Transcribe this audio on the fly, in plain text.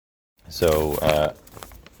So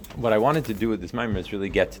what I wanted to do with this mimer is really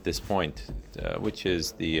get to this point, which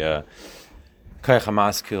is the Kayach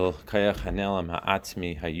HaMaskil, Kayach HaNelam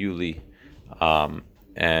HaAtzmi HaYuli,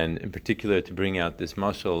 and in particular to bring out this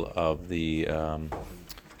mashal of the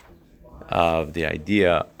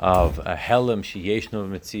idea of a helam sheyeshno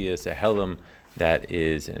v'metzias, a helam that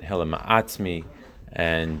is a helam ha'atzmi,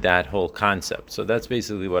 and that whole concept. So that's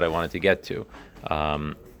basically what I wanted to get to.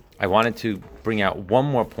 I wanted to bring out one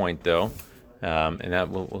more point though, and that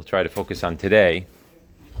we'll try to focus on today,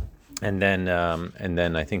 and then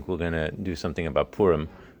I think we're going to do something about Purim.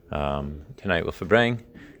 Tonight we'll Febrang,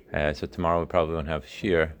 so tomorrow we probably won't have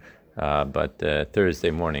Shir, but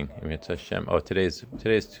Thursday morning. Today's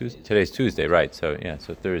Tuesday, right? So yeah,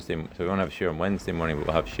 so Thursday. So we won't have Shir on Wednesday morning, but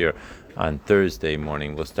we'll have Shir on Thursday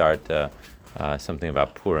morning. We'll start something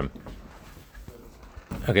about Purim.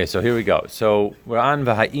 Okay, so here we go. So we're on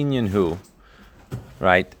V'ha'inyan hu,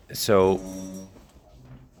 right? So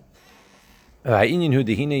V'ha'inyan hu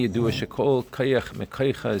dehine yedua shekol kayach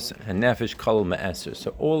mekaychas hanefesh kol me'eser.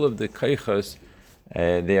 So all of the kaychas,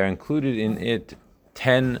 they are included in it.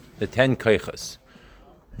 The 10 kaychas.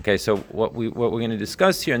 Okay, so what we're going to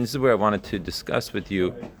discuss here, and this is where I wanted to discuss with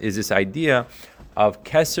you, is this idea of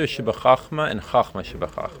keser shebachachma and chachma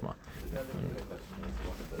shebachachma.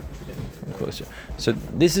 Closer. So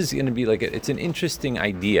this is going to be it's an interesting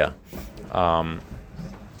idea.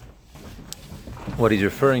 What he's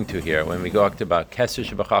referring to here when we talked about keser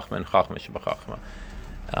shebachachma and chachma shebachachma.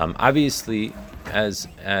 Obviously, as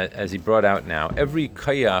he brought out now, every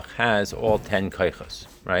kayach has all 10 kaychas,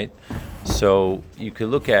 right? So you could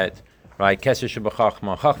look at keser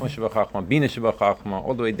shebachachma, chachma shebachachma, bina shebachachma,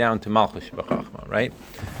 all the way down to malchus shebachachma, right?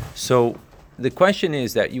 So the question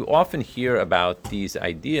is that you often hear about these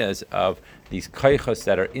ideas of these kaychas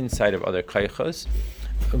that are inside of other kaychas,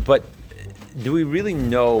 but do we really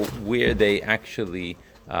know where they actually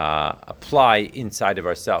apply inside of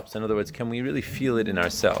ourselves? In other words, can we really feel it in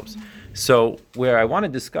ourselves? So where I want to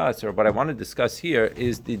discuss, or what I want to discuss here,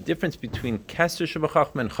 is the difference between keser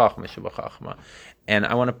shebachachma and chachma shebachachma. And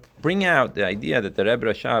I want to bring out the idea that the Rebbe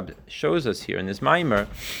Rashab shows us here in this mimer,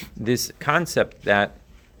 this concept that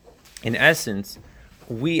in essence,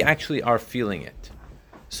 we actually are feeling it.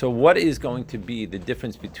 So what is going to be the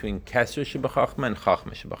difference between keser shebachachma and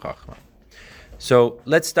chachma shebachachma? So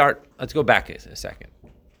let's go back a second.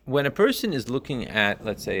 When a person is looking at,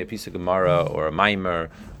 let's say, a piece of Gemara or a mimer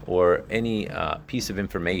or any piece of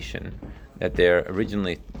information that they're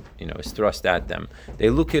originally, is thrust at them, they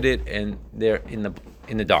look at it and they're in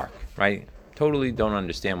the dark, right? Totally don't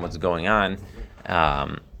understand what's going on.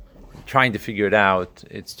 Trying to figure it out,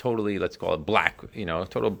 it's totally, let's call it black,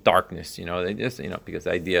 total darkness, they just, because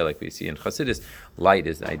the idea, like we see in Chassidus, light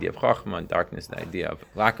is the idea of Chachma, and darkness the idea of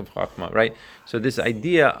lack of Chachma, right? So this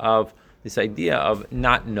idea of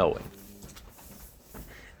not knowing.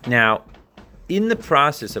 Now, in the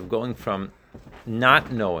process of going from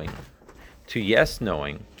not knowing to yes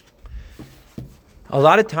knowing, a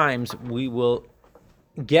lot of times we will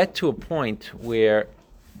get to a point where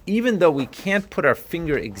even though we can't put our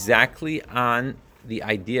finger exactly on the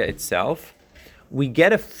idea itself, we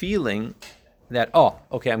get a feeling that,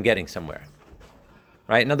 I'm getting somewhere,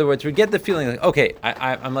 right? In other words, we get the feeling like, okay,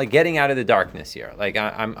 I'm like getting out of the darkness here. Like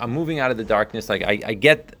I'm moving out of the darkness. Like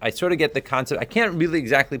I sort of get the concept. I can't really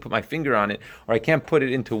exactly put my finger on it, or I can't put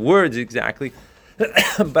it into words exactly,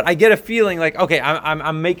 but I get a feeling like, okay,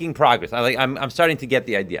 I'm making progress. I'm starting to get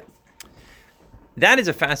the idea. That is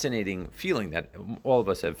a fascinating feeling that all of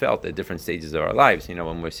us have felt at different stages of our lives,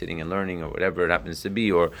 when we're sitting and learning or whatever it happens to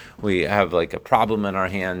be, or we have like a problem in our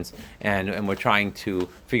hands and we're trying to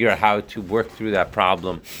figure out how to work through that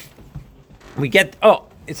problem. We get,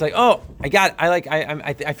 it's like,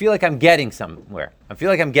 I feel like I'm getting somewhere. I feel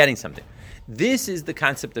like I'm getting something. This is the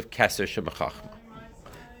concept of keser shebachachma.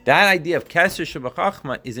 That idea of keser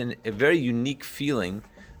shebachachma is a very unique feeling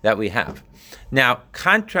that we have. Now,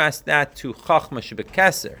 contrast that to chachma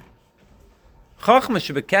shebekeser. Chachma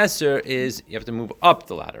shebekeser is, you have to move up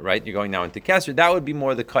the ladder, right? You're going now into keser. That would be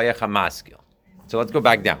more the kayach hamaskil. So let's go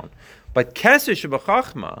back down. But keser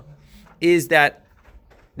shebechachma is that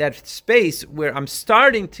space where I'm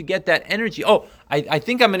starting to get that energy. I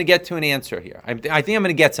think I'm going to get to an answer here. I think I'm going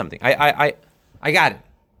to get something. I got it.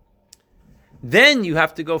 Then you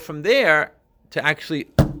have to go from there to actually,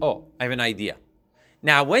 I have an idea.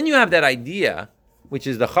 Now, when you have that idea, which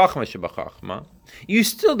is the chachma shebachachma, you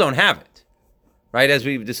still don't have it, right? As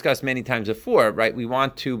we've discussed many times before, right? We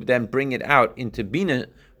want to then bring it out into bina,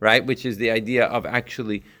 right? Which is the idea of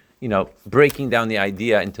actually, breaking down the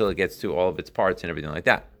idea until it gets to all of its parts and everything like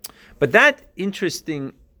that. But that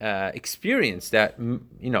interesting experience that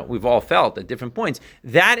we've all felt at different points.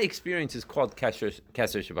 That experience is called Keser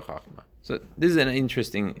Shebachachma. So this is an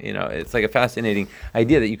interesting, it's like a fascinating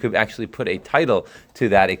idea that you could actually put a title to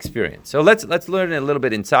that experience. So let's learn a little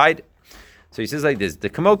bit inside. So he says like this: the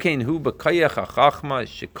kamokein hu b'koyach hachachma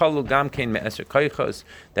shekalu gam kein me'eser koychos,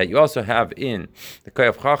 that you also have in the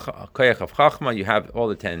koyach of chachma, you have all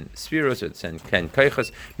the 10 spheros or the 10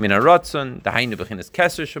 koychos min haratzon, the hainu b'chinas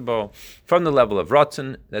keser shabo, from the level of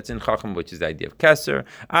ratzon that's in chachma, which is the idea of keser,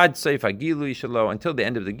 ad seif hagilui shalo, until the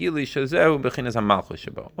end of the gilui shazehu b'chinas hamalchus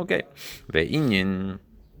shabo. Okay, ve'inyin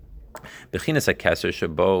b'chinas hakeser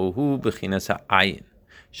shabo hu b'chinas ha'ayin.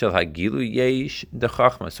 So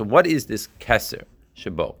what is this keser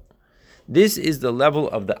shabo? This is the level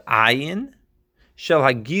of the ayin. Shel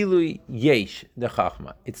hagilu yesh the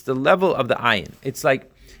chachma. It's the level of the ayin. It's like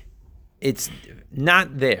it's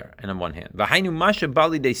not there. And on one hand, v'hainu masha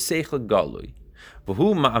bali de seichel galui.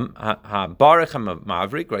 V'hu barach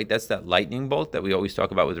mavrik, right? That's that lightning bolt that we always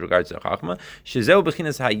talk about with regards to chachma. Shezeu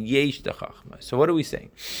b'chinas hayesh the chachma. So what are we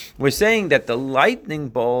saying? We're saying that the lightning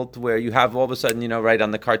bolt, where you have all of a sudden, right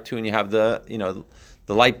on the cartoon, you have the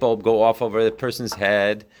light bulb go off over the person's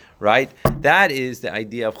head, right? That is the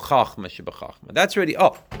idea of chachma shebachachma. That's already.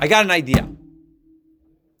 Oh, I got an idea.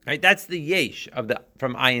 Right? That's the yesh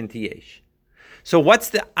from ayin to yesh. So what's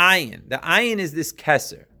the ayin? The ayin is this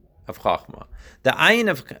keser of chachma. The ayin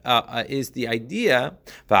is the idea.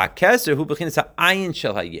 V'akeser hu b'chinas ha'ayin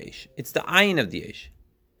shel hayesh. It's the ayin of the yesh.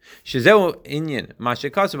 Shezeu inyan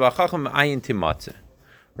mashekasu v'achacham ayin timatze.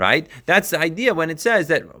 Right? That's the idea when it says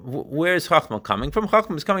that where is chachma coming from?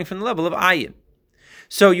 Chachma is coming from the level of ayin.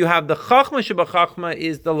 So you have the chachma shebachachma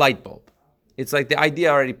is the light bulb. It's like the idea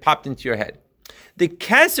already popped into your head. The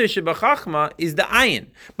keser shebachachma is the ayin,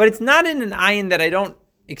 but it's not in an ayin that I don't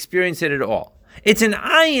experience it at all. It's an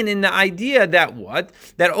ayin in the idea that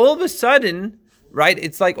that all of a sudden, right?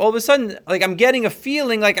 It's like all of a sudden, like I'm getting a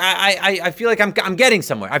feeling, like I feel like I'm getting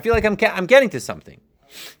somewhere. I feel like I'm getting to something.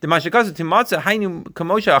 The mashakazu timatza hainu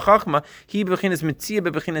kamosha chachma he bechinas mitzia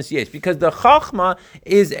bechinas yesh, because the chachma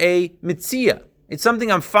is a mitzia. It's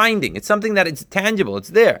something I'm finding. It's something that it's tangible. It's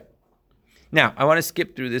there. Now I want to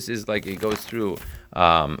skip through this. Is like it goes through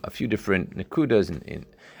a few different nekudas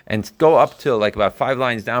and go up to like about 5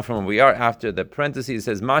 lines down from where we are after the parentheses. It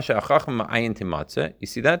says Masha Achachma Ayin Timatze. You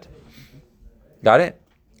see that? Got it?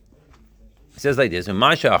 It says like this: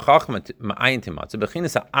 Masha Achachma Ayin Timatze.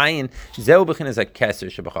 Bechinas Ayin Zeu bechinas Keser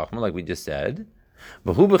Shebachachma, like we just said.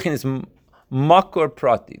 V'hu bechinas Makor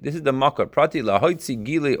Prati. This is the Makor Prati Lahoitzi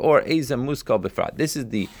Gili or Eza Muskal Befrat. This is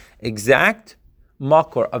the exact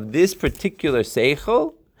Makor of this particular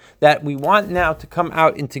seichel that we want now to come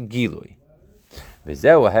out into Gilui. Now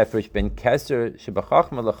we're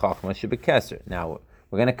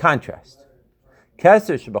going to contrast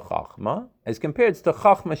keser shebachachma as compared to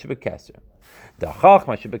chachma shebekeser. The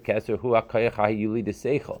chachma shebekeser hu hakayach hayuli de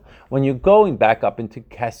seichel. When you're going back up into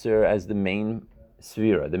keser as the main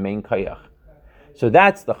sphera, the main kayach, so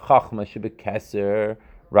that's the chachma shebekeser,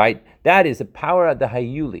 right? That is a power of the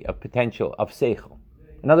hayuli, of potential of seichel.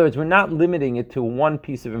 In other words, we're not limiting it to one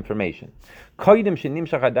piece of information. Before it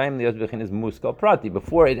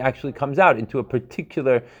actually comes out into a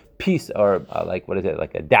particular piece, or like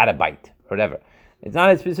a data byte, or whatever. It's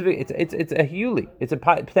not a specific. It's a huli. It's a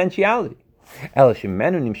potentiality. But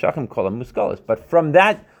from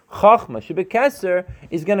that chachma shebekeser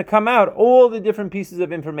is going to come out all the different pieces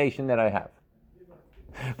of information that I have.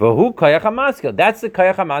 That's the kayach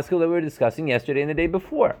hamaskil that we were discussing yesterday and the day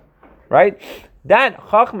before, right? That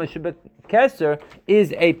chachma shebekeser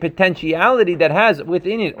is a potentiality that has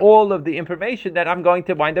within it all of the information that I'm going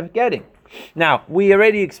to wind up getting. Now, we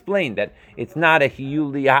already explained that it's not a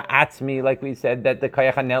hiyuli ha'atzmi, like we said, that the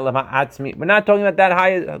kayach hanelam ha'atzmi. We're not talking about that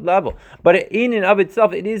high level. But in and of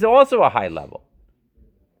itself, it is also a high level.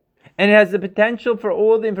 And it has the potential for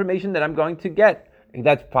all the information that I'm going to get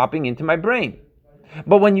that's popping into my brain.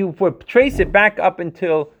 But when you trace it back up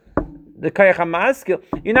until the kayach hamaskil,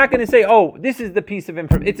 you're not going to say, "Oh, this is the piece of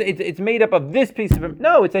information. It's made up of this piece of information."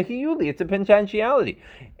 No, it's a hiyuli. It's a potentiality.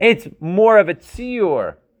 It's more of a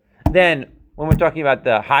tziur than when we're talking about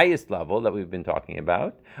the highest level that we've been talking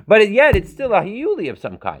about. But yet, it's still a hiyuli of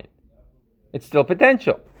some kind. It's still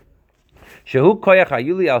potential. Shehu koyach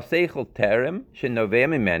hayuli al seichel terem shenoveh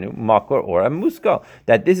mimenu makor or a muskal.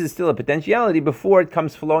 That this is still a potentiality before it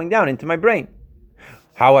comes flowing down into my brain.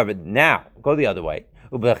 However, now go the other way.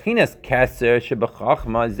 Ubechinas keser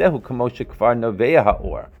shebachachma zehu kamo shekvar noveh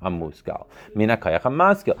haor amuskal mina kayach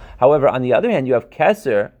hamaskil. However, on the other hand, you have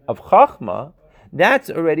keser of chachma. That's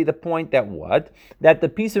already the point that the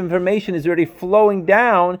piece of information is already flowing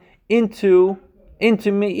down into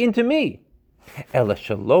into me. Ela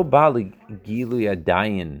shelo bali gilui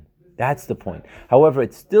adayin. That's the point. However,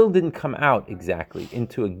 it still didn't come out exactly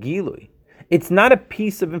into a gilui. It's not a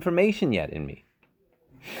piece of information yet in me.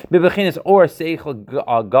 Or seichel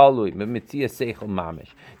galui, seichel mamish.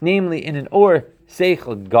 Namely, in an or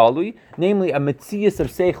seichel galui, namely a mitzias of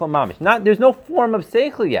seichel mamish. There's no form of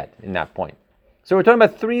seichel yet in that point. So we're talking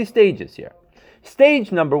about 3 stages here.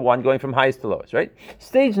 Stage number 1, going from highest to lowest, right?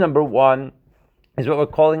 Stage number 1 is what we're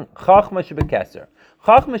calling chachma shebekeser.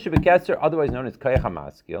 Chachma shebekeser, otherwise known as koyach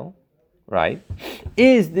hamaskil, right,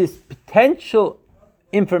 is this potential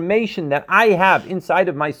information that I have inside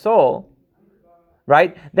of my soul,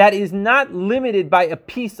 right, that is not limited by a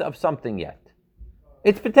piece of something yet.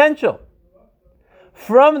 It's potential.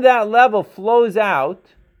 From that level flows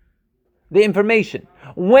out the information.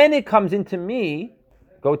 When it comes into me,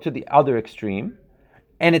 go to the other extreme,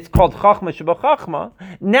 and it's called chachma shebachachma,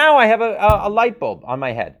 now I have a light bulb on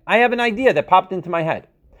my head. I have an idea that popped into my head.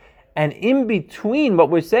 And in between, what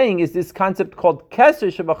we're saying is this concept called keser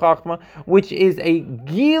shebachachma, which is a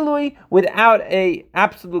gilui without a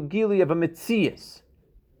absolute gilui of a mitzias.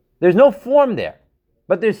 There's no form there,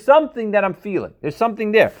 but there's something that I'm feeling. There's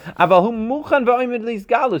something there.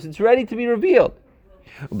 It's ready to be revealed.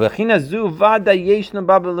 And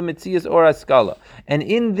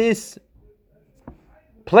in this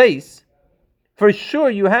place, for sure,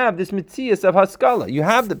 you have this mitzias of haskala. You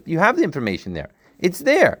have the information there. It's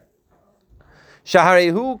there. Because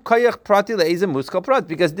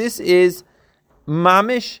this is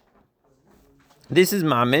mamish.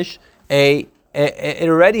 It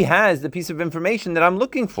already has the piece of information that I'm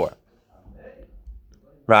looking for,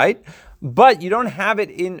 right? But you don't have it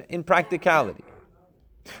in practicality.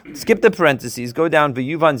 Skip the parentheses, go down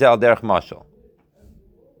v'yuvan ze al derech mashal.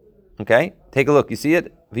 Okay, take a look. You see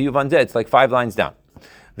it? V'yuvan ze. It's like 5 lines down.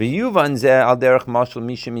 V'yuvan ze al derech mashal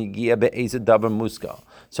mishim yigia be'eze davar muskal.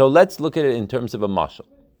 So let's look at it in terms of a mashal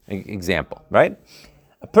example, right?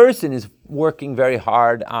 A person is working very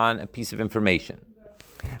hard on a piece of information.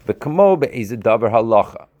 V'kamo be'eze davar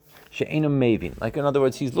halacha she'enu mevin. Like in other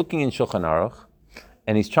words, he's looking in Shulchan Aruch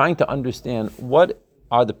and he's trying to understand what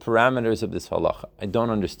are the parameters of this halacha. I don't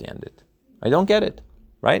understand it. I don't get it,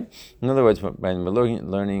 right? In other words, when we're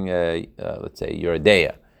learning let's say,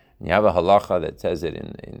 Yeridea, and you have a halacha that says it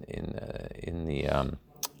in the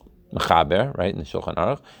Mechaber, right, in the Shulchan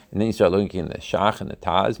Aruch, and then you start looking in the Shach and the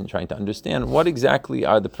Taz and trying to understand what exactly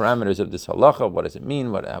are the parameters of this halacha, what does it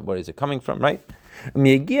mean, where is it coming from, right? And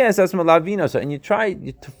you try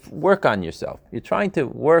to work on yourself. You're trying to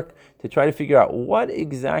work to try to figure out what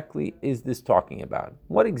exactly is this talking about?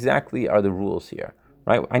 What exactly are the rules here,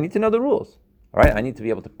 right? I need to know the rules, all right? I need to be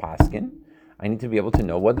able to paskin. I need to be able to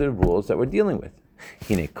know what are the rules that we're dealing with.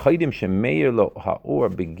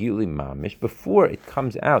 Before it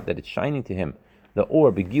comes out that it's shining to him, the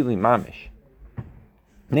or begili mamish.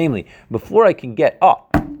 Namely, before I can get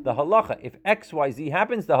the halacha, if X, Y, Z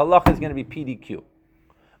happens, the halacha is going to be PDQ.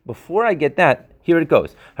 Before I get that, here it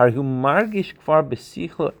goes. That's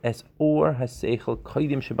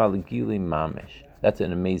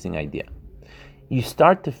an amazing idea. You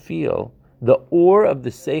start to feel the or of the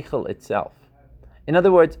seichel itself. In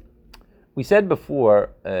other words, we said before,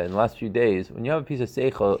 in the last few days, when you have a piece of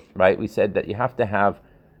seichel, right, we said that you have to have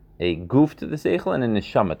a goof to the seichel and a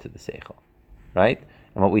neshama to the seichel, right?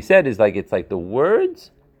 And what we said is it's like the words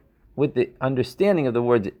with the understanding of the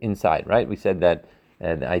words inside, right? We said that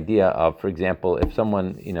the idea of, for example, if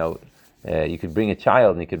someone, you could bring a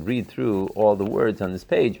child and he could read through all the words on this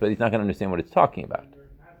page, but he's not going to understand what it's talking about.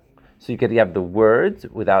 So you could have the words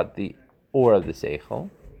without the or of the seichel,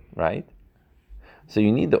 right? So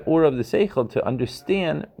you need the or of the seichel to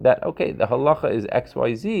understand that, okay, the halacha is X,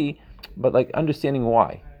 Y, Z, but understanding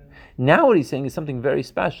why. Now what he's saying is something very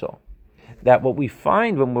special. That what we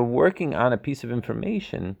find when we're working on a piece of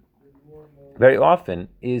information very often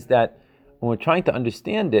is that when we're trying to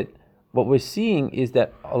understand it, what we're seeing is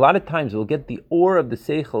that a lot of times we'll get the or of the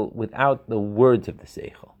seichel without the words of the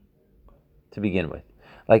seichel to begin with.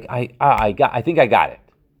 I think I got it,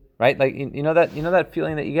 right? You know that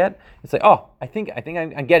feeling that you get. It's like, I think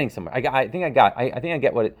I'm getting somewhere. I think I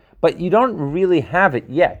get what it. But you don't really have it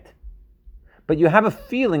yet. But you have a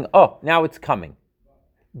feeling. Now it's coming.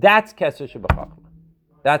 That's keser shebachachma.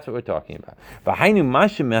 That's what we're talking about.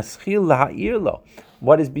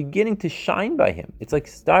 What is beginning to shine by him? It's like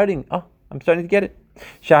starting. I'm starting to get it.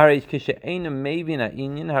 Because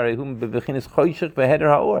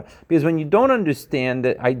when you don't understand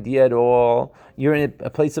the idea at all, you're in a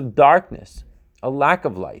place of darkness, a lack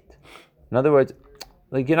of light. In other words,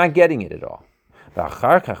 you're not getting it at all.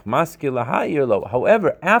 However,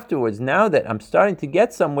 afterwards, now that I'm starting to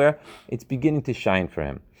get somewhere, it's beginning to shine for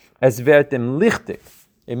him. As vertem lichtig,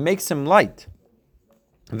 it makes him light.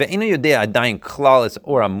 But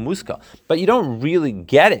you don't really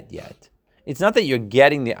get it yet. It's not that you're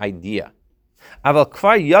getting the idea.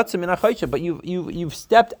 But you've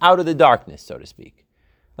stepped out of the darkness, so to speak.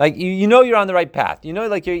 Like you know you're on the right path. You know,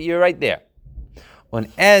 like you're right there. On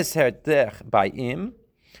by im,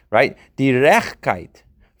 right? Die Rechkeit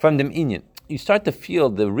from dem Inyan. You start to feel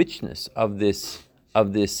the richness of this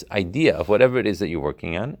idea of whatever it is that you're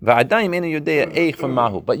working on. But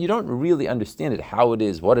you don't really understand it, how it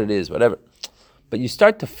is, what it is, whatever. But you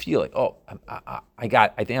start to feel like, oh, I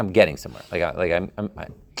think I'm getting somewhere.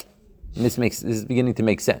 This is beginning to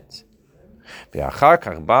make sense. And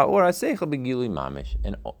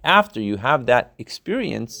after you have that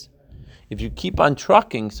experience, if you keep on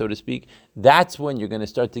trucking, so to speak, that's when you're going to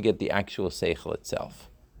start to get the actual seichel itself.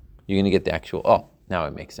 You're going to get the actual, oh, now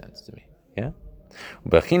it makes sense to me. Yeah?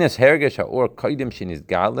 Bechinas hergesh haor koidim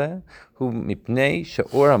shenizgale hu mipnei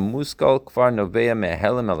sheor hamuskal kvar novea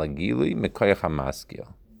mehelem alagili mekoyach hamaskil.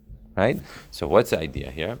 Right? So what's the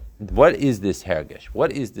idea here? What is this hergesh?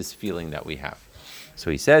 What is this feeling that we have? So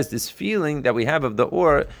he says this feeling that we have of the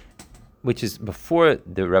or, which is before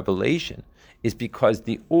the revelation, is because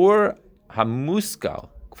the or hamuskal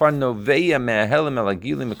kvar novea mehelem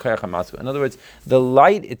alagili mekoyach hamaskil. In other words, the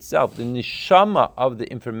light itself, the neshama of the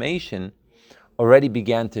information, already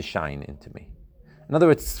began to shine into me. In other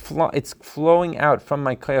words, it's flowing out from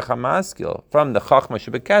my koyach hamaskil, from the chachma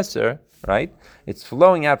shebekeser, right? It's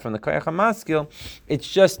flowing out from the koyach hamaskil. It's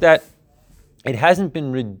just that it hasn't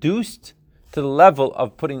been reduced to the level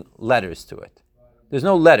of putting letters to it. There's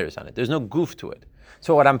no letters on it. There's no goof to it.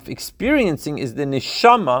 So what I'm experiencing is the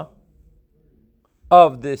neshama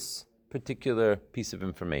of this particular piece of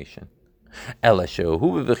information. This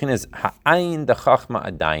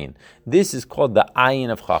is called the ayin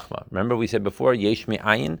of chachma. Remember we said before, yesh me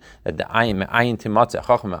ayin, that the ayin timatzeh,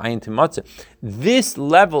 chachma ayin timatzeh. This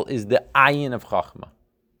level is the ayin of chachma,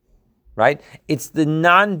 right? It's the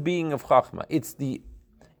non-being of chachma. It's the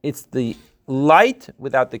light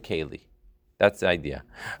without the keli. That's the idea.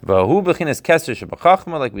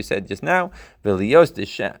 Like we said just now,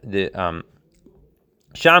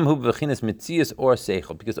 Sham hu v'chinas mitzias or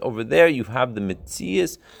seichel, because over there you have the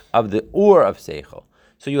mitzias of the or of seichel.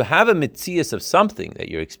 So you have a mitzias of something that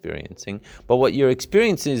you're experiencing, but what you're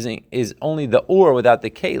experiencing is only the or without the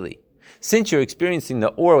keli. Since you're experiencing the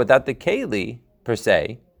or without the keli per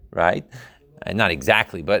se, right? And not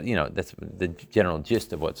exactly, but that's the general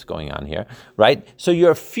gist of what's going on here, right? So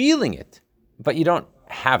you're feeling it, but you don't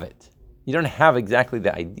have it. You don't have exactly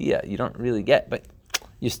the idea. You don't really get, but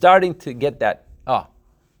you're starting to get that aha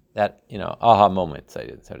moment, so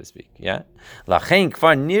to speak. Yeah. That's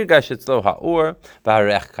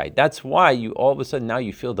why you all of a sudden now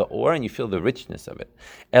you feel the or and you feel the richness of it.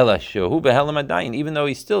 Even though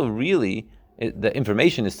he's still really, the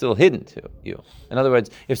information is still hidden to you. In other words,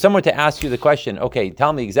 if someone were to ask you the question, okay,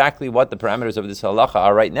 tell me exactly what the parameters of this halacha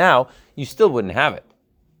are right now, you still wouldn't have it.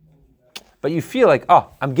 But you feel like, oh,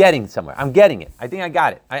 I'm getting somewhere. I'm getting it. I think I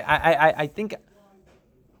got it. I think.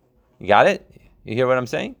 You got it? You hear what I'm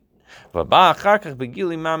saying? Oh, and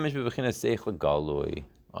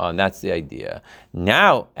that's the idea.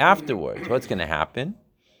 Now, afterwards, what's going to happen?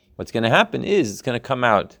 What's going to happen is it's going to come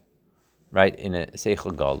out, right, in a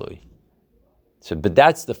seichel galui. So, but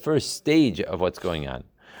that's the first stage of what's going on.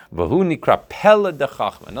 Another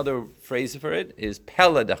phrase for it is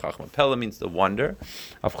pella de chachma. Pella means the wonder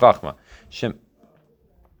of chachma.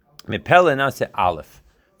 Mepella nase aleph.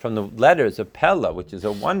 From the letters of pella, which is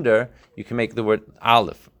a wonder, you can make the word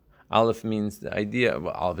aleph. Aleph means the idea.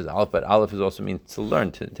 Well, aleph is aleph, but aleph is also means to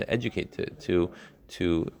learn, to educate, to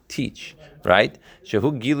teach, right?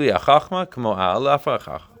 Shehu gilui achachma kamo aleph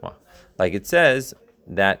achachma. Like it says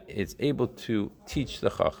that it's able to teach the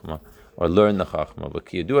chachma or learn the chachma. But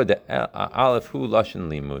kiyadua the aleph hu lashon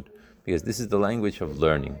limud, because this is the language of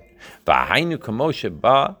learning. V'hainu kamo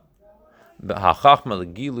sheba. Now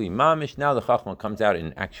the chachma comes out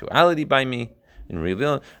in actuality by me, in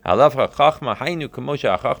reveal. Alav chachma hainu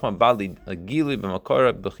kamosha chachma bali gili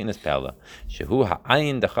b'makora b'chinas pella. Shehu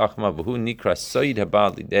ha'ayin the chachma v'hu nikra soid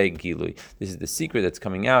habali de gilui. This is the secret that's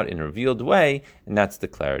coming out in a revealed way, and that's the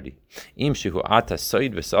clarity. Im shehu ata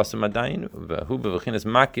soid v'sasam adayin v'hu b'chinas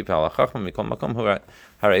makif al chachma mikol makom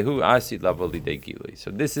harehu asid lavoli de gilui. So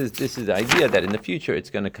this is the idea that in the future it's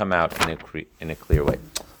going to come out in a clear way.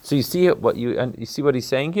 So you see you see what he's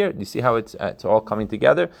saying here? You see how it's all coming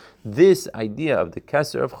together? This idea of the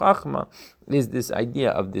Keser of Chachma is this idea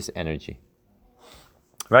of this energy.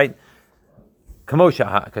 Right? For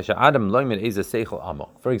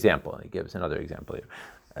example, he gives another example here.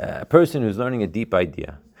 A person who's learning a deep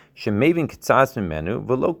idea. He starts to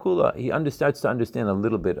understand a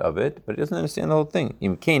little bit of it, but he doesn't understand the whole thing.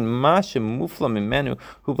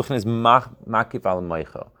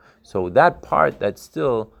 So that part that's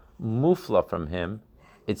still mufla from him,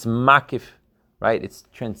 it's makif, right? It's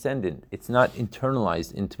transcendent. It's not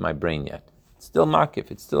internalized into my brain yet. It's still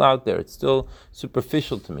makif. It's still out there. It's still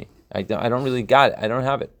superficial to me. I don't really got it. I don't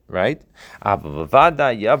have it, right? However,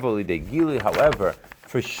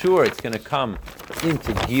 for sure it's going to come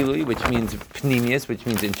into gilui, which means pnimius, which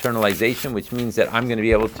means internalization, which means that I'm going to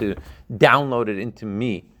be able to download it into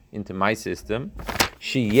me, into my system.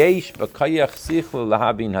 Because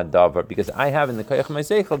I have in the koyach my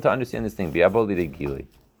seichel to understand this thing.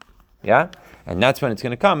 Yeah? And that's when it's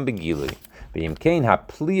going to come, begilui.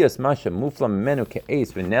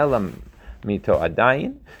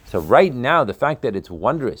 So right now, the fact that it's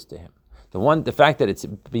wondrous to him, the fact that it's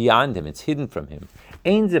beyond him, it's hidden from him,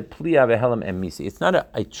 it's not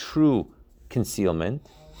a true concealment.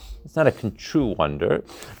 It's not a true wonder.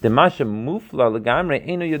 Because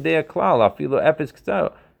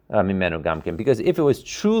if it was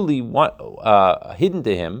truly hidden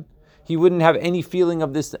to him, he wouldn't have any feeling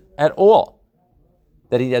of this at all,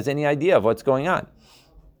 that he has any idea of what's going on.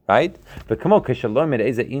 Right? Like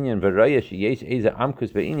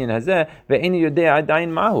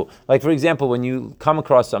for example, when you come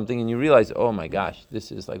across something and you realize, oh my gosh,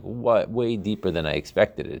 this is like way deeper than I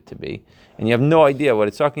expected it to be, and you have no idea what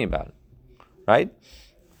it's talking about, right?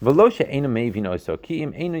 Like you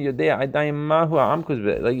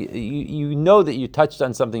know that you touched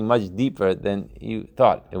on something much deeper than you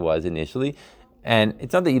thought it was initially. And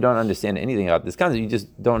it's not that you don't understand anything about this concept, you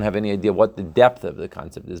just don't have any idea what the depth of the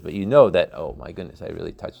concept is, but you know that, oh my goodness, I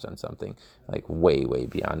really touched on something like way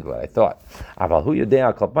beyond what I thought. But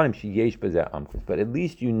at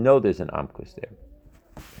least you know there's an amkus there.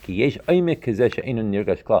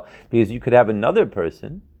 Because you could have another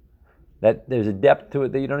person that there's a depth to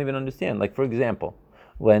it that you don't even understand. Like for example,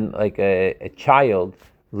 when like a child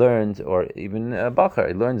learns, or even a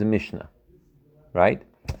bachar learns a Mishnah, right?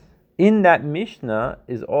 In that Mishnah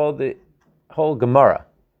is all the whole Gemara.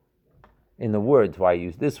 In the words, why I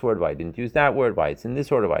use this word, why I didn't use that word, why it's in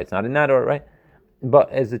this order, why it's not in that order, right? But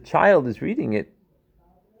as a child is reading it,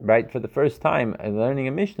 right, for the first time and learning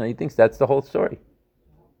a Mishnah, he thinks that's the whole story.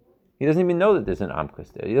 He doesn't even know that there's an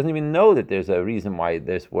amkus there. He doesn't even know that there's a reason why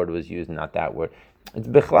this word was used and not that word. It's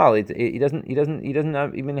bichlal. He doesn't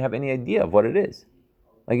even have any idea of what it is.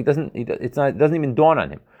 Like it doesn't even dawn on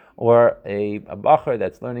him. Or a bacher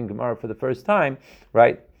that's learning Gemara for the first time,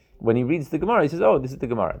 right? When he reads the Gemara, he says, oh, this is the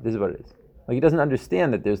Gemara. This is what it is. Like he doesn't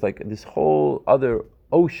understand that there's like this whole other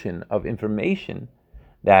ocean of information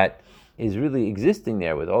that is really existing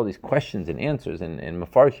there with all these questions and answers and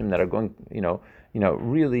mafarshim that are going,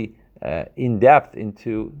 really in depth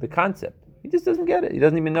into the concept. He just doesn't get it. He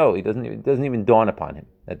doesn't even know. It doesn't even dawn upon him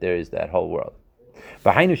that there is that whole world. He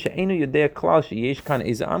just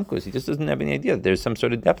doesn't have any idea that there's some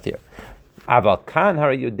sort of depth here.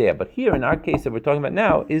 But here, in our case that we're talking about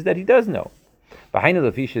now, is that he does know.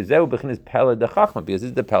 Because this is the Pella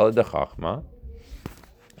de Chachma,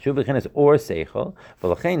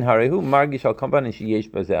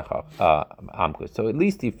 so at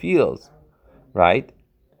least he feels, right,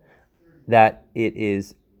 that it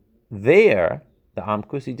is there, the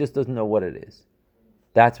Amkus, he just doesn't know what it is.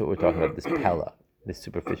 That's what we're talking about, this Pella. This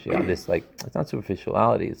superficiality, it's not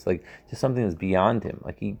superficiality, it's like just something that's beyond him.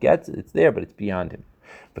 Like he gets it, it's there, but it's beyond him.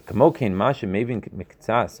 But and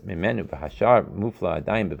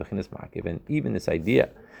even this idea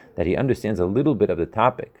that he understands a little bit of the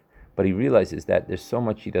topic, but he realizes that there's so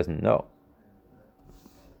much he doesn't know.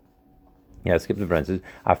 Yeah, skip the parentheses.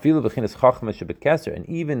 And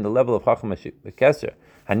even the level of Chachma Shebekeser,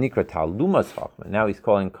 Hanikra Talumas Chachma. Now he's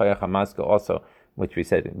calling Koyach HaMaska also, which we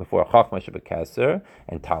said before, Chachma Shebekeser,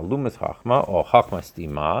 and Talumas Chachma, or Chachma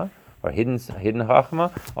Stima, or hidden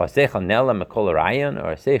Chachma, or Seichel Nela Mekol Rayan,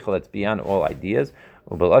 or Seichel that's beyond all ideas.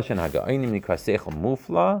 Ubeloshen Haga'onim Nikra Seichel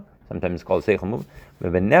Mufla, sometimes it's called Seichel Mufla.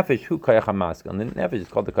 But Nefesh Hu Koyach HaMaska, and the Nefesh is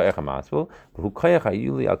called the Koyach HaMaska, but Hu Koyach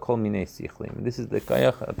HaYuli Al Kol Minei Sichlim. This is the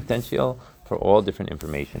Koyach potential for all different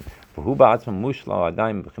information. But you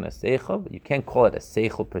can't call it a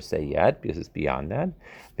seichel per se yet, because it's beyond that.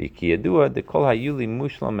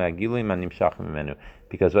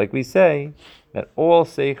 Because like we say, that all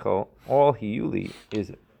seichel, all hiyuli,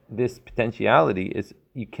 is this potentiality, is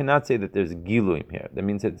you cannot say that there's giluim here. That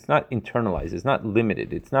means that it's not internalized, it's not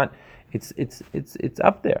limited, it's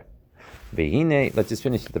up there. Vehine, let's just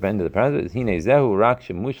finish at the end of the parenthesis. Hine zehu rak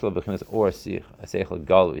shemushla b'chinas or seichel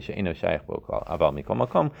galui she'ino shaykh b'okal aval mikol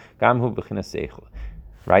makom gam hu b'chinas seichel.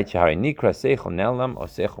 Right? Shehari nikra seichel nelam or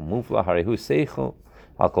seichel mufla hari hu seichel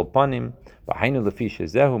al kol panim v'hainu lefi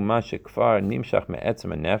shezehu ma shekfar nimshach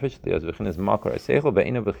me'etzem nefesh lios b'chinas makor seichel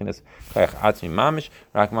be'ino b'chinas kayach atzmi mamish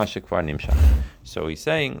rak ma shekfar nimshach. So he's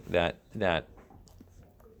saying that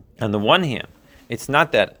on the one hand, it's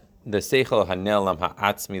not that the seichel hanelam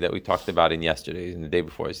ha'atzmi that we talked about in yesterday's and the day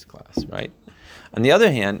before's class, right? On the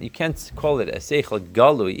other hand, you can't call it a seichel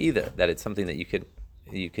galui either, that it's something that you could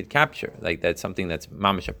capture, like that's something that's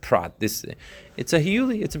mamash a prat. It's a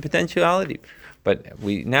hiyuli, it's a potentiality. But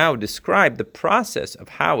we now describe the process of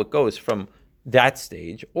how it goes from that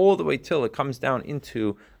stage all the way till it comes down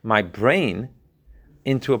into my brain,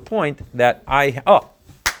 into a point that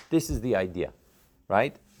this is the idea,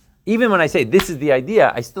 right? Even when I say this is the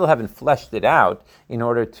idea, I still haven't fleshed it out in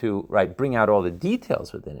order to bring out all the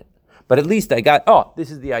details within it. But at least I got,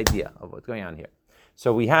 this is the idea of what's going on here.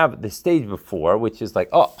 So we have the stage before, which is like,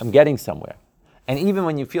 I'm getting somewhere. And even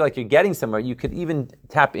when you feel like you're getting somewhere, you could even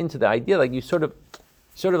tap into the idea, like you sort of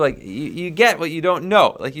like, you get what you don't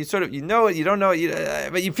know. Like you know it, you don't know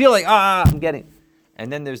it, but you feel like, I'm getting.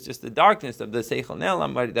 And then there's just the darkness of the seichel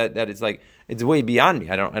ne'elam that is like, it's way beyond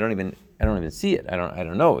me. I don't even see it. I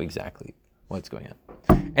don't know exactly what's going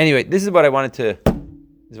on. Anyway, this is what I wanted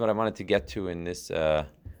to get to in this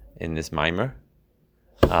mimer.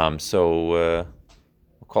 So we'll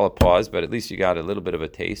call it pause, but at least you got a little bit of a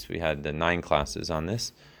taste. We had the 9 classes on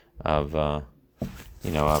this of the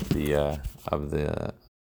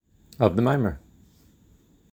mimer.